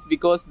genes,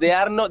 because they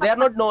are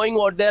not knowing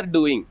what they are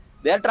doing.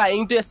 They are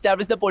trying to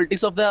establish the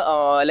politics of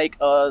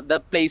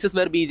the places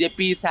where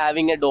BJP is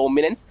having a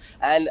dominance,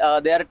 and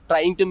they are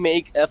trying to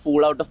make a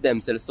fool out of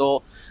themselves.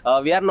 So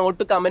we are not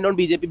to comment on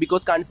BJP,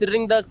 because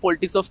considering the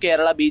politics of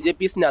Kerala, BJP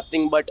is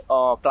nothing but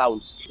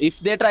clowns. If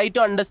they try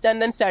to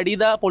understand and study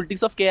the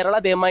politics of Kerala,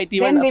 they might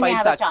even Then they may find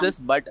have a success.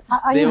 chance. But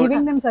are they you would-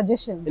 giving them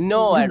suggestions?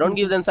 No, I don't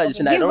give them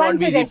suggestion. I Give don't one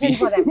want suggestion BJP.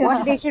 for them,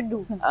 what they should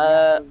do.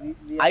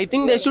 I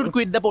think they should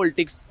quit the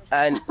politics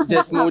and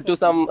just move to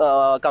some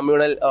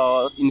communal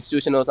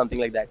institution or something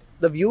like that.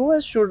 The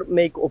viewers should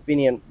make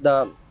opinion.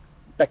 The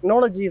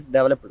technology is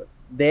developed.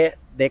 They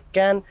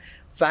can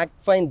fact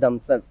find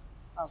themselves.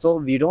 So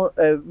we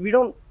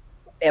don't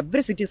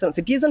every citizen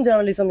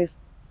journalism is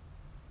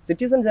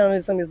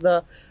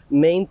the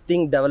main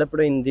thing developed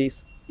in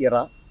this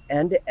era,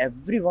 and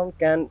everyone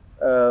can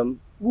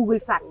Google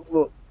facts.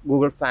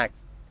 Google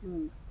facts.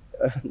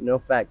 No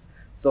facts.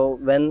 So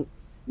when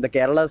the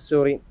Kerala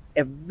story,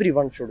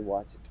 everyone should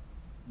watch it.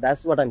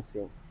 That's what I'm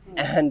saying.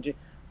 And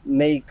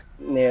make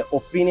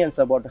opinions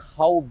about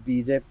how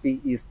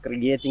BJP is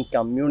creating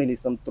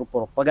communalism through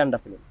propaganda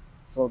films.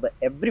 So that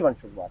everyone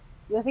should watch.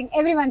 You're saying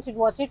everyone should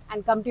watch it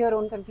and come to your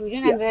own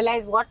conclusion and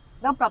realize what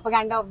the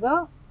propaganda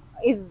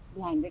is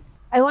behind it.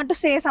 I want to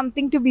say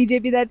something to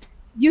BJP, that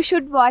you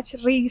should watch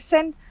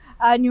recent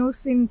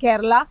news in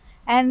Kerala,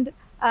 and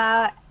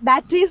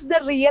that is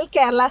the real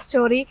Kerala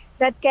story,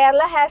 that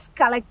Kerala has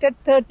collected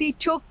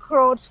 32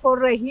 crores for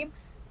Rahim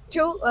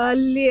to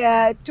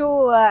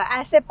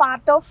as a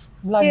part of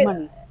Blood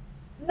money.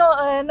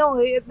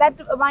 No, that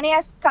money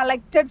has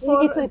collected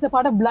for. It's a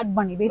part of blood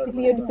money.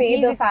 Basically, you have to pay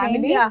Please the explain,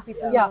 family.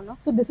 yeah.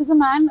 So this is a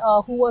man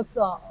who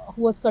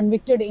was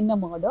convicted in a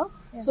murder.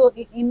 So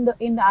in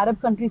the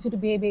Arab countries, you have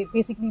to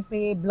basically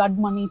pay blood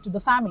money to the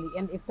family,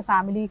 and if the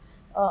family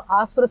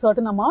asks for a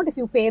certain amount, if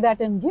you pay that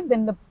and give,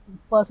 then the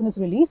person is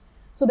released.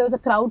 So there was a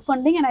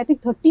crowdfunding, and I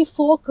think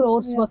 34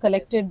 crores were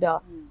collected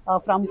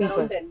from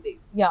people.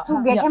 Yeah,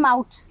 To get him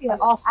out.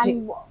 Of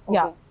And-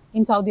 yeah,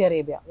 in Saudi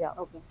Arabia. Yeah.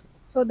 Okay.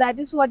 So that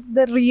is what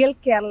the real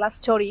Kerala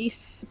story is.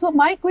 So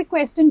my quick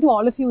question to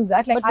all of you is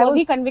that, like, But was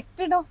he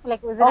convicted of,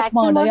 was it of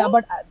actual murder? Yeah,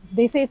 but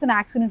they say it's an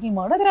accidental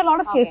murder. There are a lot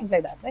of Okay. cases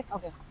like that, right?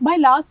 Okay. My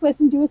last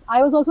question to you is,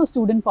 I was also a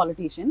student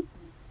politician.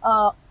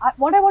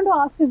 What I want to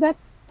ask is that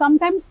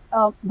sometimes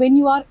when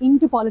you are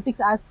into politics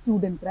as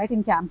students, right,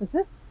 in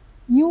campuses,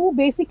 you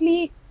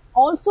basically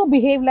also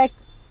behave like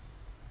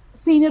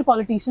senior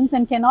politicians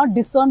and cannot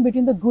discern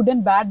between the good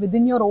and bad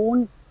within your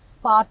own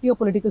party or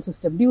political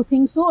system. Do you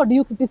think so, or do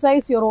you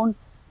criticize your own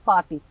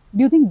party?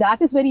 Do you think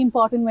that is very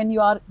important when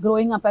you are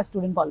growing up as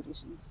student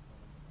politicians?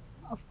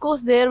 Of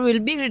course, there will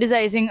be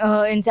criticizing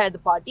inside the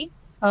party,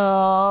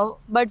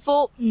 but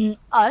for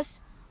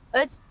us,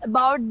 it's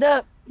about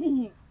the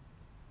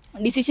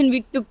decision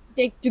we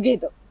take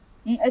together.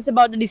 It's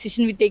about the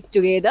decision we take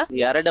together.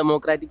 We are a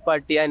democratic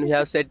party and we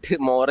have set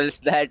morals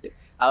that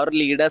our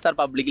leaders are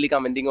publicly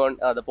commenting on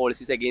the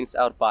policies against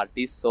our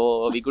parties.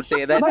 So we could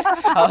say that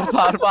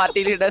our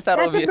party leaders are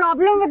That's obvious. the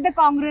problem with the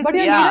Congress. But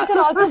your leaders are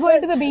also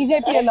going to the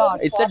BJP a lot.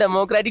 It's a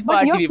democratic But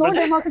party. you're so people.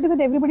 democratic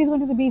that everybody is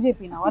going to the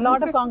BJP now. A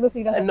lot of Congress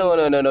leaders. Are No,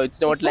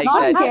 it's not like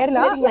not in that.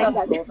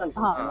 Kerala. It's like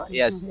that.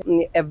 Yes.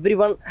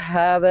 Everyone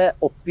have an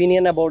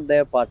opinion about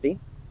their party,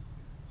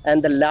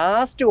 and the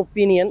last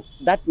opinion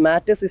that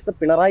matters is the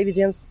Pinarayi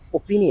Vijayan's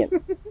opinion.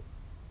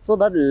 So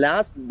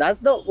that's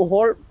the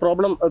whole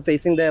problem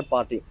facing their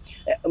party.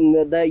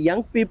 The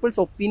young people's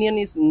opinion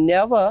is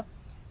never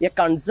a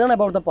concern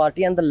about the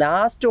party, and the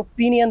last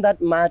opinion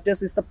that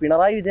matters is the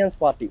Pinarayi Vijayan's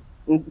party,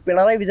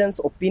 Pinarayi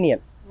Vijayan's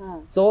opinion.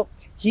 So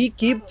he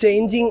keep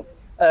changing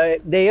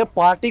their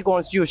party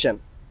constitution,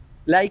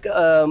 like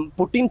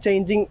Putin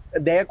changing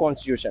their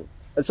constitution.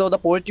 So the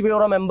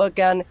Politburo member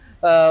can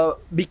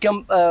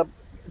become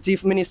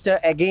chief minister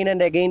again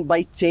and again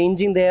by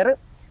changing their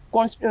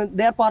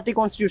party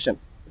constitution.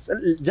 So,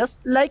 just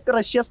like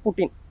Russia's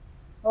Putin.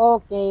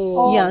 Okay.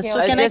 Yeah, so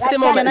can just I, a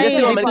moment.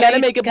 Can I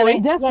make a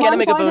point? Just Can I one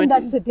make a point and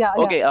point? that's it. Yeah.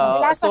 Okay.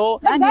 Last So. one.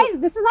 But guys,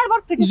 this is not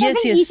about criticizing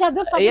Yes. each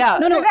other's parties. Yeah.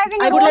 No,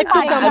 criticizing I your would own like to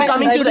party. come I'm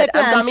coming I to would that. like to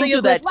I'm answer coming your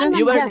to that. question.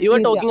 You were Yes, you were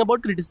please, talking yeah.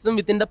 about criticism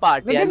within the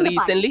party, Within and the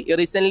party.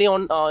 recently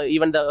on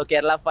even the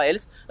Kerala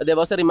files, there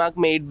was a remark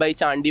made by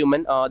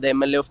Chandiuman, the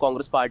MLA of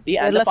Congress Party,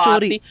 and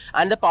Kerala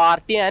the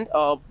party and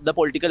the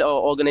political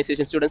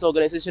organization, students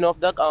organization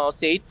of the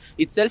state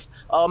itself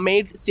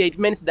made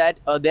statements that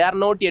they are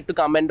not yet to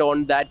comment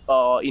on that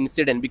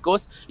incident,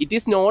 because it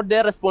is not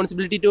their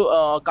responsibility to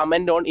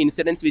comment on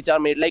incidents which are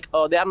made, like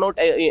they are not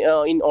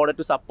in order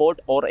to support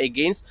or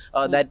against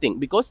that thing,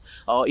 because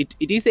it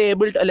is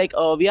able to, like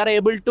we are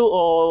able to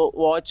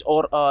watch,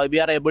 or we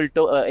are able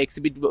to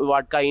exhibit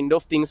what kind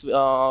of things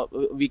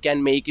we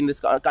can make in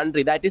this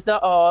country. That is the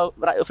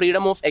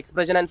freedom of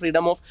expression and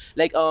freedom of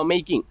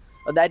making.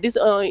 That is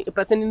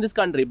present in this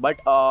country. But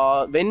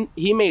when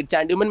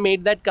Chandiuman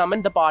made that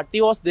comment, the party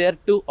was there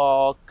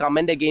to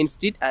comment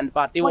against it, and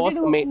party What was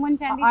did made. Umman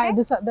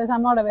Chandi say? This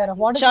I'm not aware of.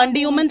 What is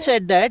Chandiuman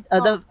said that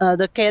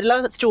the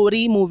Kerala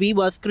story movie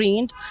was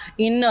screened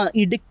in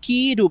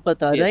Idukki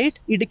Rupata, Yes. right?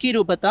 Idukki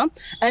Rupata.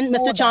 And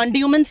Mr.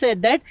 Chandiuman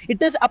said that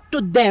it is up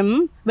to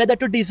them whether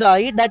to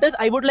decide. That is,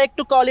 I would like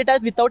to call it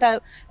as without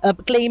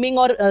claiming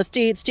or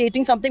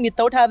stating something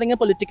without having a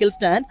political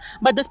stand.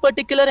 But this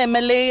particular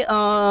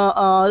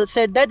MLA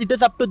said that it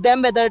is up to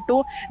them whether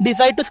to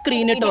decide to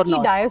screen it or Idukki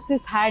not.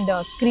 diocese had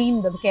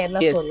screened the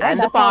Kerala Yes, story. Right? and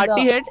the That's how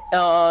party head,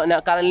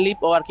 currently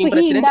working So he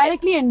president.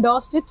 indirectly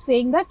endorsed it,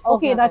 saying that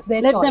okay, that's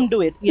their Let choice. them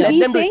do it. So Yeah. Let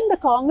he's them do saying the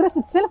Congress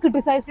itself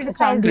criticized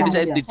Chandiuman.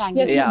 Criticized it.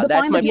 Yes, Yeah, the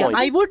that's point my that you-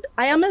 point.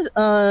 I am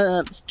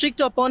a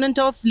strict opponent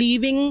of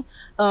leaving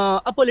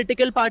a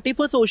political party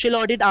for social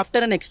audit after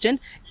an extent.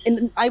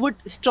 And I would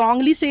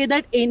strongly say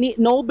that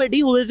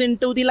nobody who is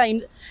into the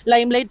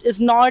limelight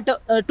is not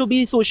to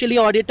be socially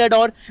audited,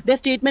 or their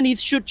statement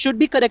should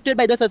be corrected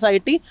by the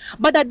society.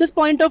 But at this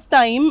point of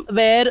time,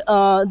 where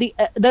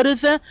there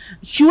is a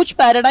huge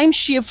paradigm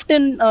shift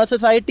in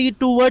society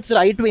towards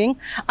right wing,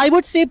 I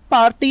would say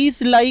parties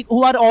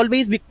who are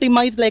always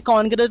victimized, like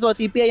Congress or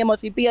CPIM or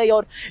CPI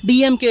or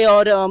DMK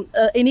or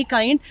any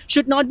kind,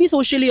 should not be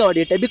socially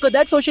audited, because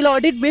that social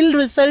audit will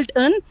result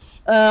in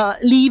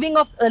leaving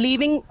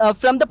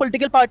from the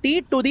political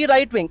party to the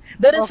right wing.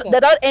 There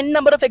are n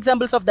number of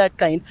examples of that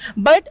kind.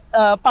 But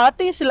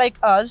parties like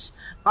us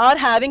are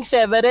having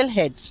several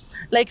heads,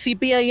 like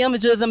CPIM,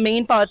 which is the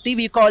main party.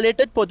 We call it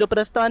Podu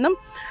Prasthanam,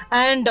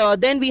 and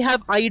then we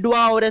have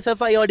IDWA or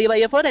SFI or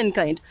DYF or N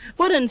kind.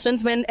 For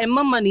instance, when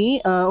M.M.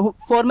 Mani,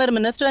 former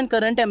minister and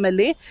current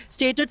MLA,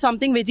 stated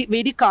something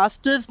very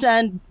casteist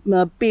and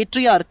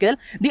patriarchal,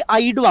 the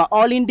IDWA,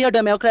 All India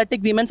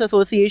Democratic Women's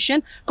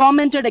Association,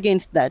 commented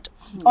against that.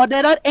 Or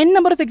there are n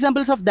number of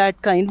examples of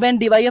that kind. When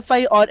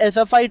DYFI or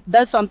SFI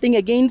does something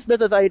against the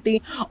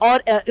society or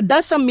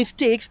does some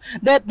mistakes,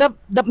 that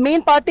the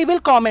main party will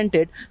comment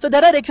it. So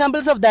there are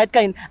examples of that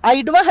kind.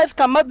 IDWA has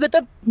come up with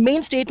a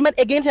main statement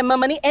against M.M.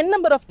 Mani n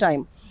number of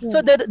time.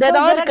 So there are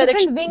different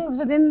corrections. wings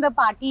within the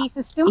party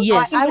system.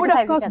 Yes. I would of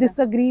criticize course each other.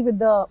 disagree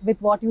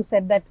with what you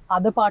said, that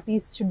other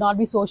parties should not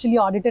be socially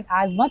audited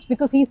as much,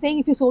 because he's saying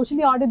if you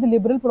socially audit the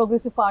liberal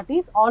progressive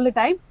parties all the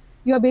time,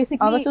 you are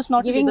basically Ours is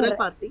not a giving liberal the-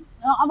 party.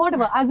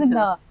 whatever, as in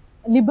the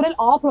liberal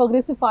or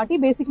progressive party,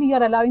 basically you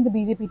are allowing the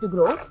BJP to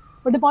grow.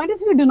 But the point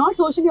is, if you do not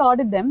socially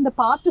audit them, the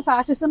path to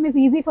fascism is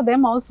easy for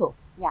them also.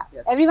 Yeah.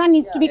 Everyone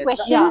needs to be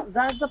questioned.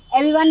 That's the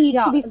Everyone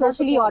needs to be that's the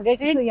socially point.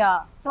 audited. So, yeah.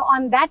 So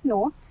on that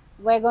note,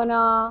 we're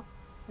gonna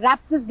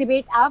wrap this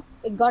debate up.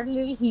 It got a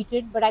little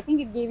heated, but I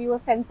think it gave you a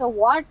sense of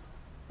what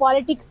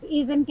politics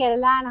is in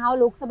Kerala and how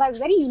Lok Sabha is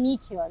very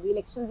unique here. The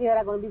elections here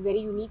are going to be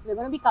very unique. We're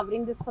going to be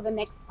covering this for the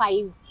next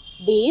 5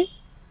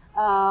 days.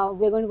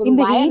 We're going to go to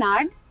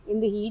Wayanad in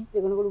the heat.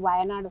 We're going to go to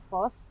Wayanad, of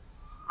course,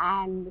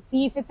 and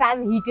see if it's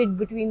as heated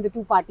between the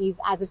two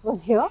parties as it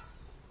was here.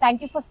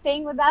 Thank you for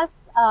staying with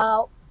us.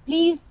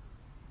 Please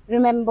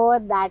remember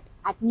that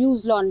at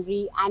News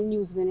Laundry and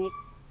News Minute,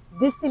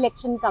 this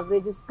election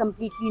coverage is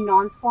completely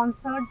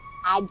non-sponsored,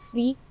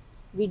 ad-free.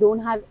 We don't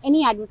have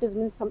any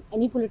advertisements from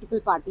any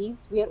political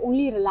parties. We are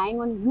only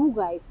relying on you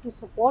guys to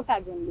support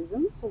our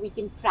journalism so we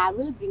can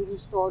travel, bring you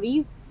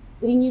stories,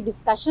 bring you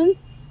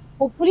discussions,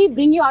 hopefully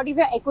bring you out of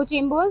your echo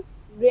chambers,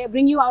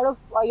 bring you out of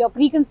your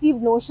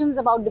preconceived notions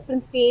about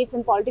different states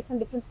and politics in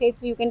different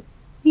states so you can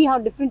see how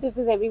different it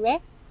is everywhere.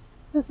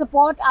 So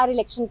support our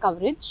election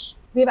coverage.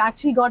 We've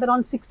actually got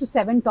around 6 to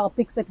 7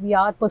 topics that we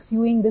are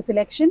pursuing this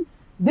election.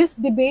 This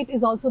debate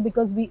is also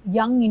because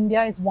Young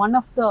India is one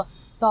of the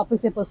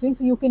topics they're pursuing.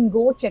 So you can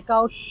go check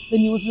out the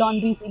News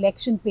Laundry's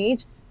election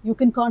page. You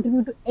can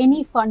contribute to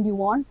any fund you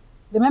want.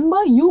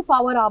 Remember, you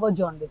power our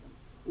journalism.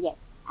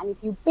 Yes, and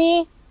if you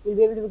pay, we'll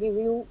be able to give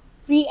you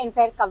free and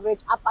fair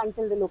coverage up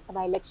until the Lok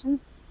Sabha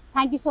elections.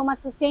 Thank you so much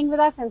for staying with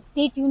us and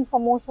stay tuned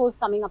for more shows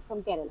coming up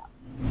from Kerala.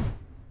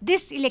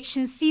 This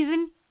election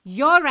season,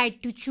 your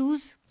right to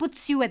choose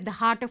puts you at the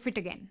heart of it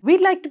again.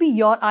 We'd like to be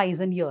your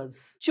eyes and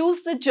ears.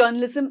 Choose the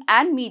journalism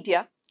and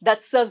media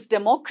that serves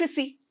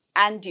democracy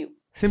and you.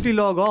 Simply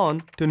log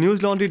on to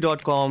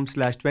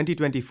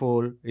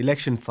newslaundry.com/2024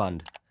 election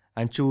fund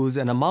and choose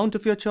an amount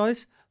of your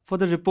choice for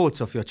the reports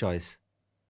of your choice.